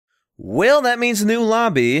Well, that means a new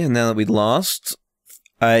lobby, and now that we lost,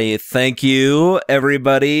 I thank you,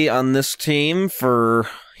 everybody on this team, for...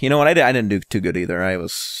 You know what, I didn't do too good either. I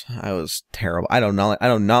was terrible. I do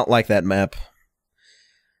not like that map.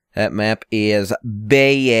 That map is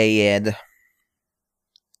bad.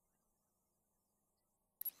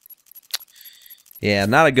 Yeah,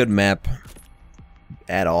 not a good map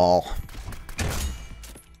at all.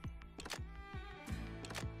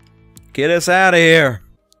 Get us out of here.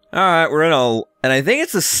 Alright, we're in a... And I think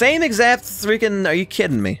it's the same exact freaking... Are you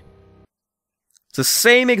kidding me? It's the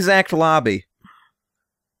same exact lobby.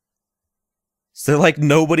 Is there, like,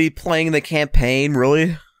 nobody playing the campaign,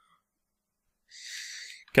 really?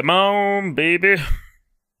 Come on, baby.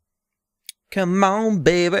 Come on,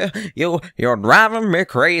 baby. You're driving me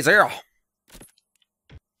crazy.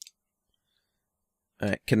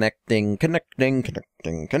 Alright, connecting.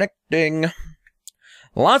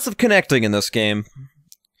 Lots of connecting in this game.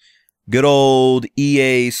 Good old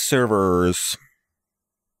EA servers.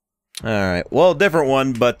 Alright, well, different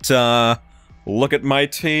one, but, look at my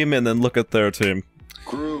team and then look at their team.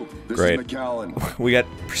 Crew, this Great. is McAllen. We got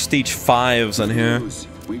prestige 5s in here.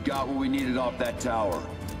 We got what we needed off that tower.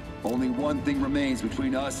 Only one thing remains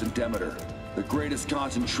between us and Demeter. The greatest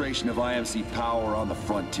concentration of IMC power on the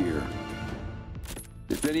frontier.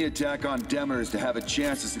 If any attack on Demeter is to have a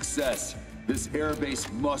chance of success, this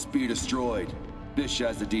airbase must be destroyed. Bish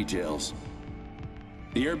has the details.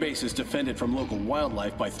 The airbase is defended from local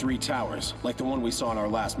wildlife by 3 towers, like the one we saw in our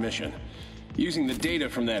last mission. Using the data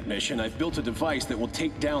from that mission, I've built a device that will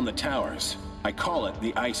take down the towers. I call it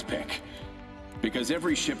the Ice Pick. Because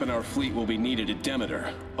every ship in our fleet will be needed at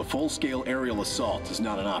Demeter, a full-scale aerial assault is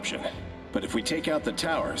not an option. But if we take out the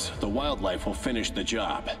towers, the wildlife will finish the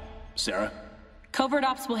job. Sarah? Covert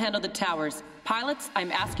Ops will handle the towers. Pilots,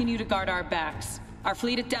 I'm asking you to guard our backs. Our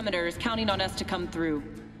fleet at Demeter is counting on us to come through.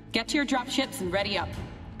 Get to your dropships and ready up.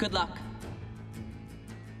 Good luck.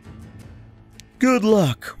 Good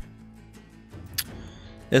luck.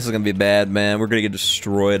 This is gonna be bad, man. We're gonna get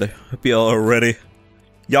destroyed. Hope y'all are ready.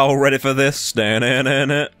 Y'all ready for this? Y'all ready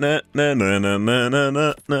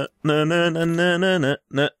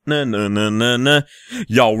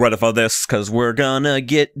for this? Cause we're gonna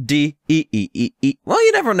get D-E-E-E-E. Well,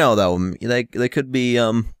 you never know, though. They could be, I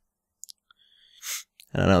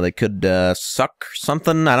don't know, they could, suck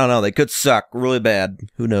something? I don't know, they could suck really bad.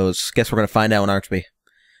 Who knows? Guess we're gonna find out in Archby.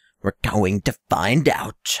 We're going to find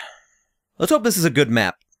out. Let's hope this is a good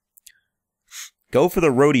map. Go for the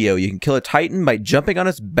rodeo. You can kill a Titan by jumping on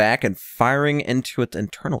its back and firing into its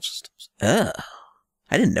internal systems. Ugh.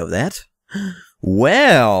 I didn't know that.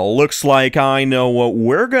 Well, looks like I know what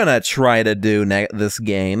we're gonna try to do this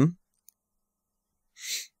game.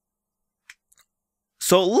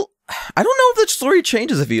 So, I don't know if the story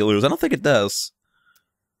changes if you lose. I don't think it does.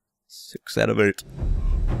 6 out of 8.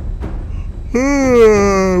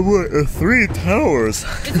 What? 3 towers.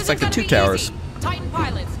 It's like the 2 towers. Easy. Titan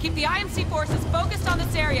pilots, keep the IMC forces focused on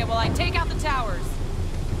this area while I take out the towers.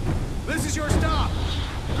 This is your stop.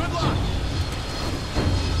 Good luck.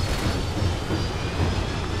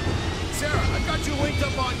 Sarah, I've got you linked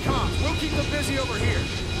up on comms. We'll keep them busy over here.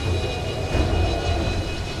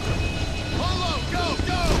 Polo, go,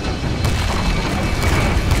 go!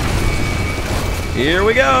 Here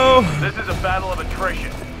we go! This is a battle of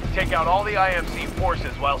attrition. Take out all the IMC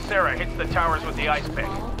forces while Sarah hits the towers with the ice pick.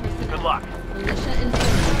 Good luck.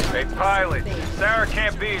 Hey, pilot. Sarah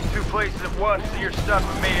can't be in 2 places at once, so you're stuck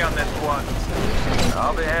with me on this one.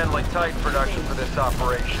 I'll be handling Titan production for this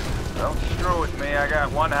operation. Don't screw with me. I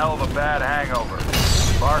got one hell of a bad hangover.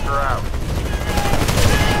 Barker out.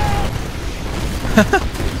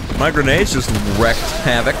 My grenades just wrecked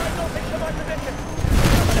havoc.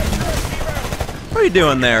 What are you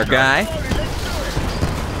doing there, guy?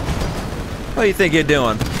 What do you think you're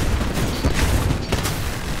doing?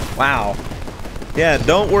 Wow. Yeah,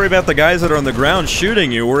 don't worry about the guys that are on the ground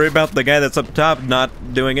shooting you. Worry about the guy that's up top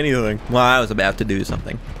not doing anything. Well, I was about to do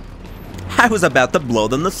something. I was about to blow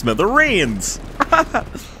them to smithereens. Pilot,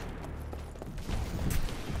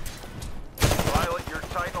 your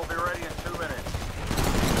Titan will be ready in 2 minutes.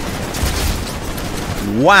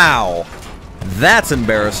 Wow. That's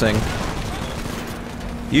embarrassing.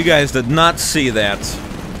 You guys did not see that.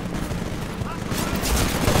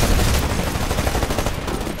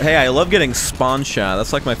 Hey, I love getting spawn shot.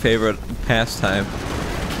 That's like my favorite pastime.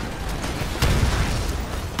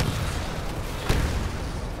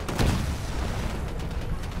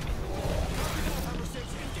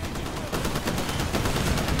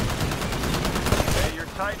 Hey, your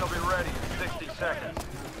Titan will be ready in 60 seconds.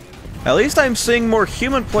 At least I'm seeing more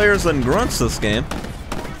human players than grunts this game.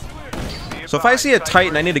 The So if I see a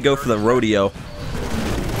Titan, I need to go for the rodeo.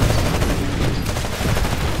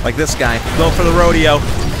 Like this guy. Go for the rodeo.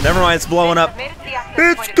 Never mind, it's blowing up.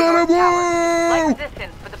 It's gonna blow! Light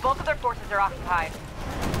resistance, but the bulk of their forces are occupied.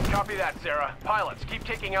 Copy that, Sarah. Pilots, keep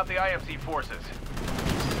taking out the IMC forces.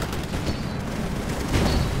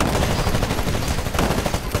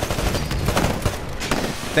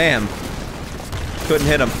 Damn. Couldn't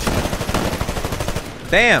hit him.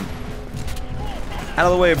 Damn. Out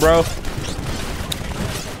of the way, bro.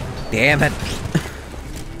 Damn it.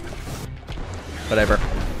 Whatever.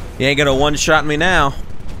 You ain't gonna one-shot me now.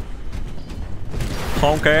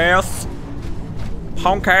 Punk ass.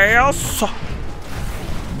 Punk ass.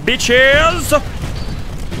 Bitches.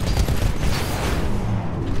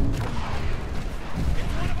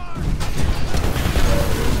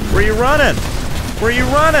 Where you running? Where you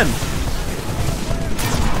running?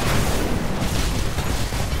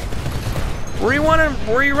 Where you running?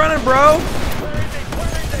 Where you running, bro?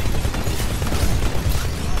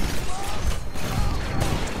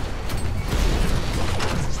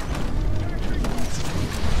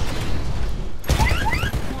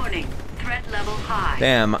 Warning, threat level high.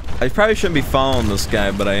 Damn, I probably shouldn't be following this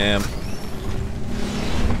guy, but I am.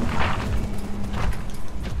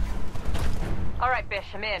 Alright, Bish,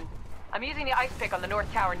 I'm in. I'm using the ice pick on the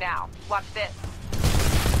north tower now. Watch this.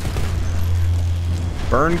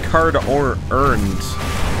 Burn card or earned.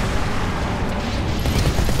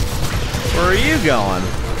 Where are you going?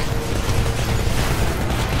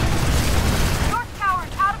 North tower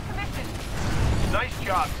is out of commission. Nice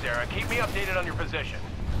job, Sarah. Keep me updated on your position.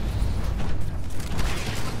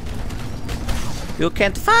 You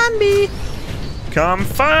can't find me. Come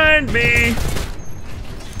find me.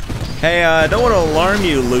 Hey, I don't want to alarm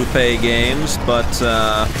you, Lupe Games, but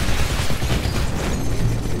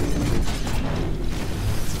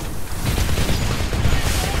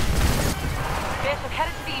Bish, I'm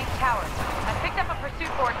headed to the east tower. I picked up a pursuit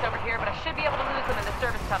force over here, but I should be able to lose them in the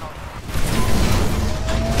service tunnel.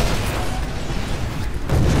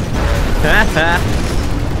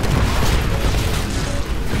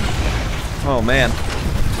 Oh man.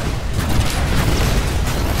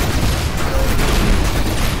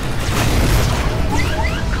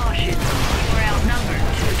 Caution, we're outnumbered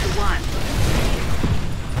 2-1.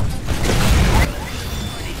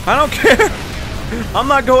 I don't care. I'm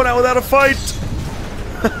not going out without a fight.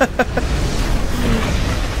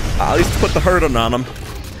 At least put the hurting on him.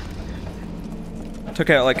 Took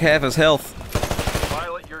out like half his health.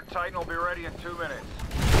 Pilot, your Titan will be ready in 2 minutes.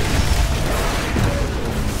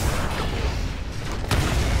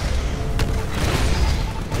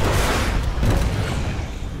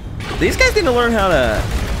 These guys need to learn how to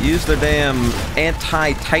use their damn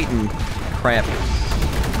anti-Titan crap.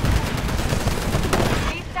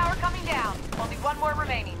 East tower coming down. Only one more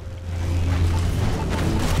remaining.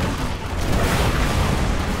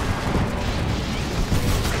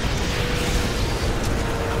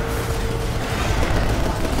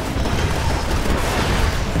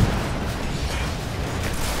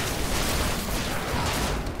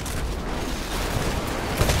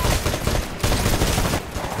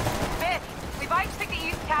 Bish, we've ice picked the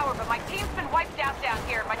east tower, but my team's been wiped out down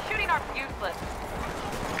here. My shooting arm's useless.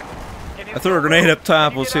 I threw a grenade up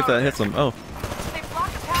top. We'll see if that hits them. Oh, They've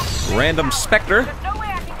blocked the path to the random tower. specter. There's no way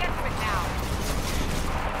I can get to it now.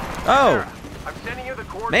 Oh, I'm sending you the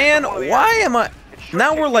coordinates man, of one of the why assets. am I? It should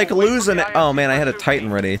Now take we're you like away from losing the it. Oh IMC man, I had a pursuit Titan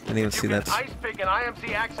team. ready. Didn't even If see you that. can ice pick an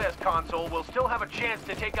IMC access console, we'll still have a chance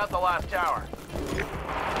to take out the last tower.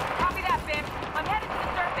 Copy that, Bish. I'm headed to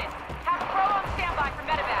the surface. Have Crow on standby for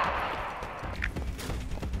medevac.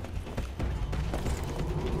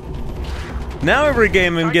 Now every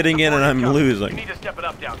game I'm Titan getting in and support I'm incoming. You losing. need to step it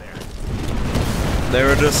up down there. They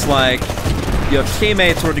were just like, your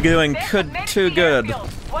teammates were doing Bish, good, I've made it too to the good. airfield.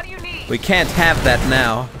 What do you need? We can't have that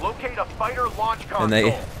now. Locate a fighter launch console. And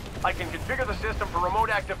they- I can configure the system for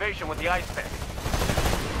remote activation with the ice pick.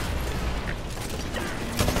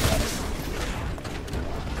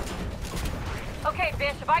 Okay,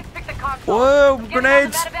 Bish, if I pick the console. Whoa, I'm getting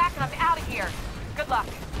grenades. on the medevac and I'm out of here. Good luck.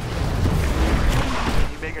 Can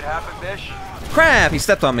you make it happen, Bish? Crap! He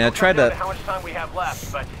stepped on me. I tried Down to how much time we have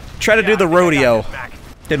left, but do yeah, the I think I got rodeo. this, Mac.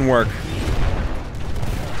 Didn't work.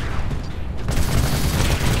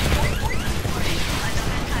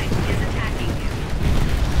 Another Titan is attacking you.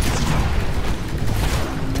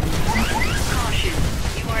 Caution,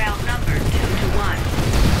 you are outnumbered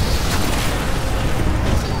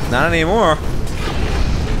 2-1. Not anymore. Caution,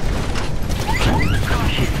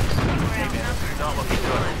 you are It's not looking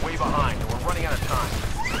good. We're way behind, and we're running out of time.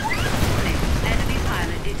 Warning, enemy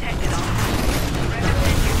pilot detected on course.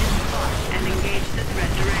 Recommend you dispatch and engage the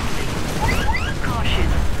threat directly. Caution.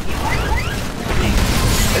 You are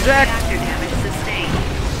Eject! reactor damage sustained.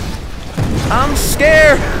 I'm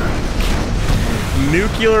scared!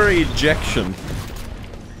 Nuclear ejection.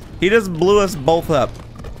 He just blew us both up.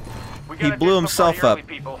 He blew himself up.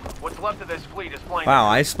 What's left of this fleet is flying. Wow,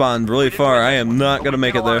 I spawned really far. I am not gonna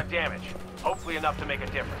make it there. Damage. Hopefully enough to make a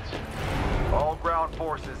difference. All ground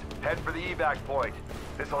forces, head for the evac point.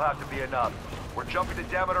 This'll have to be enough. We're jumping to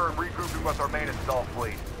Demeter and regrouping with our main assault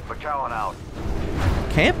fleet. McCallan out.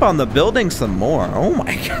 Camp on the buildings some more. Oh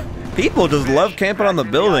my god. People just love camping on the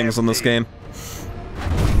buildings in this game.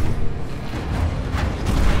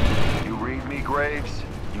 You read me, Graves?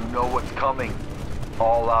 You know what's coming.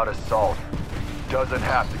 All-out assault. Doesn't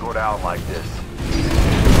have to go down like this.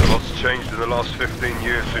 A lot's changed in the last 15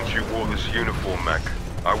 years since you wore this uniform, Mac.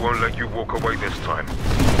 I won't let you walk away this time.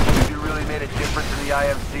 Have you really made a difference in the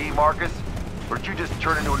IMC, Marcus? Or did you just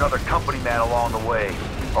turn into another company man along the way?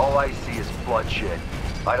 All I see is bloodshed.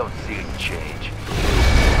 I don't see any change.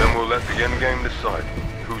 Then we'll let the end game decide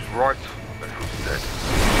who's right and who's dead.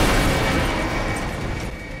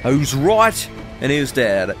 Who's right and who's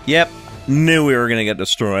dead? Yep, knew we were gonna get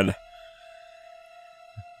destroyed.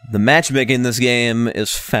 The matchmaking in this game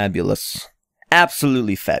is fabulous.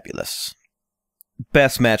 Absolutely fabulous.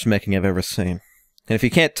 Best matchmaking I've ever seen. And if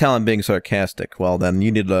you can't tell I'm being sarcastic, well then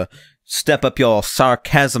you need to step up your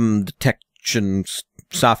sarcasm detection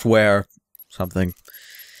software. Something.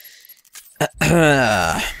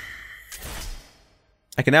 I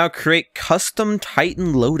can now create custom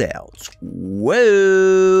Titan loadouts.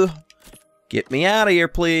 Whoa! Get me out of here,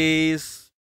 please.